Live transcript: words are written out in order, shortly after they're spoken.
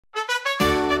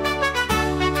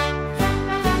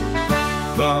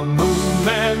The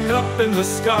Moonman up in the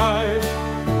sky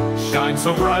shines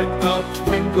so bright the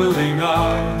twinkling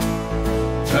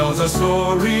eye, tells us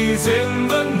stories in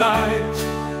the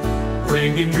night,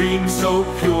 bringing dreams so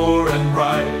pure and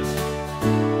bright.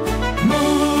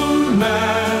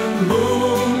 Moonman,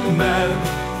 Moonman,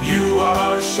 you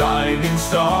are a shining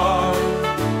star.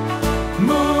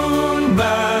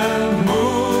 Moonman,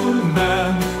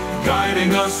 Moonman,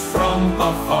 guiding us from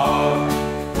afar.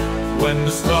 When the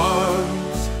stars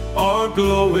are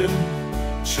glowing,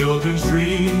 children's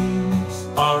dreams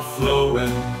are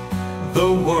flowing,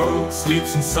 the world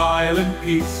sleeps in silent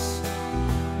peace.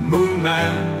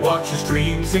 Moonman watches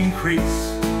dreams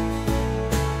increase.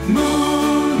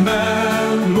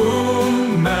 Moonman,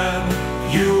 Moonman,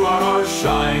 you are our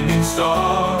shining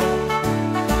star.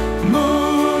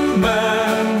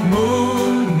 Moonman,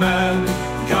 Moonman,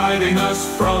 guiding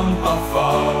us from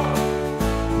afar.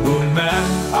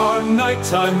 Moonman, our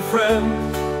nighttime friend,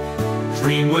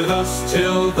 dream with us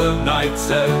till the night's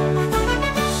end.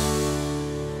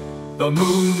 The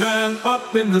Moonman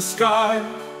up in the sky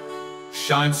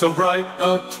shines so bright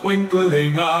a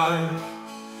twinkling eye,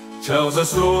 tells us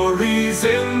stories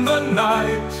in the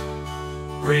night,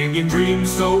 bringing dreams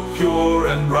so pure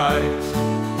and bright.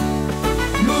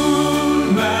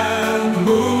 Moonman,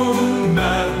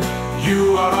 Moonman,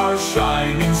 you are our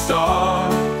shining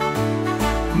star.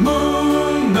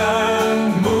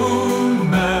 Moonman,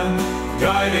 Moonman,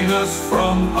 guiding us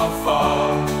from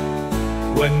afar.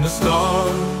 When the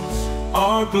stars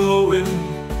are glowing,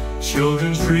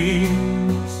 children's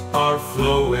dreams are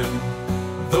flowing,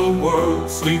 the world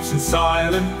sleeps in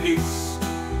silent peace.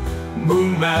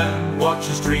 Moonman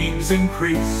watches dreams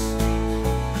increase.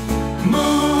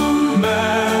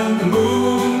 Moonman,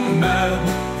 Moonman,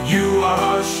 you are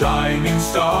our shining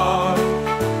star.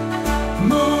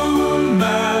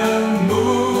 Moonman,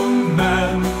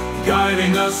 Moonman,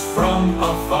 guiding us from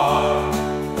afar.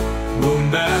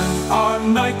 Moonman, our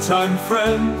nighttime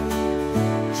friend,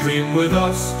 dream with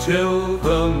us till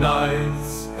the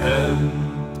night's end.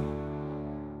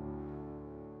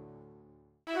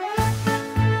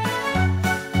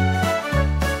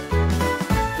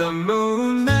 The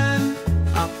Moonman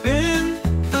up in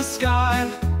the sky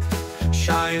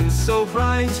shines so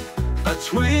bright, a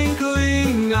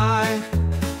twinkling eye,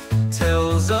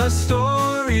 tells us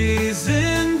stories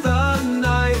in the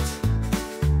night,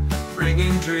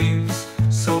 bringing dreams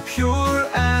so pure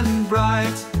and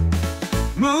bright.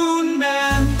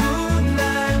 Moonman,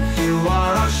 Moonman, you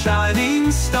are our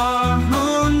shining star.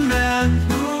 Moonman,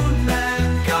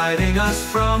 Moonman, guiding us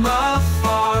from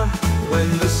afar. When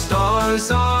the stars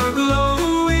are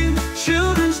glowing,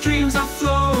 children's dreams are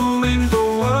flowing, the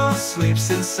world sleeps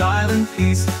in silent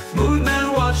peace.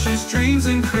 Moonman watches dreams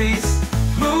increase.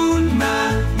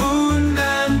 Moonman,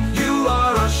 Moonman, you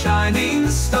are our shining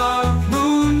star.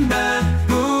 Moonman,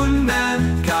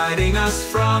 Moonman, guiding us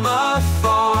from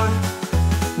afar.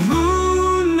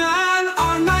 Moonman,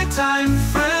 our nighttime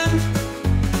friend,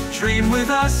 dream with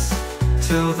us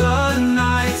till the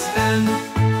night's end.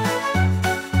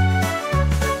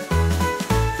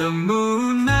 The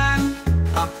Moonman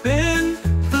up in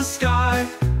the sky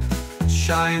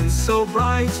shines so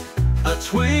bright, a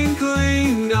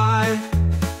twinkling eye,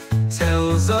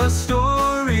 tells us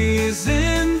stories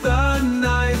in the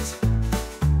night,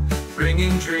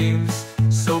 bringing dreams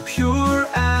so pure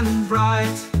and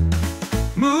bright.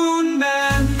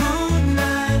 Moonman,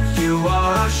 Moonman, you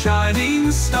are our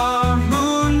shining star.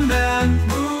 Moonman,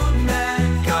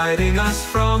 Moonman, guiding us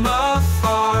from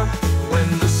afar.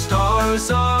 When the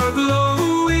stars are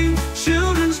glowing,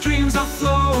 children's dreams are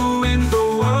flowing,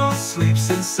 the world sleeps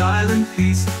in silent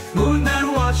peace.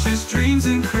 Moonman watches dreams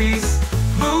increase.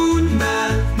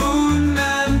 Moonman,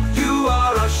 Moonman, you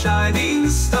are our shining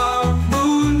star.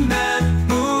 Moonman,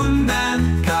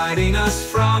 Moonman, guiding us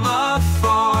from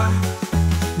afar.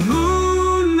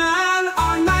 Moonman,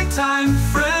 our nighttime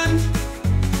friend,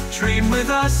 dream with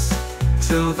us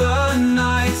till the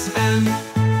night's end.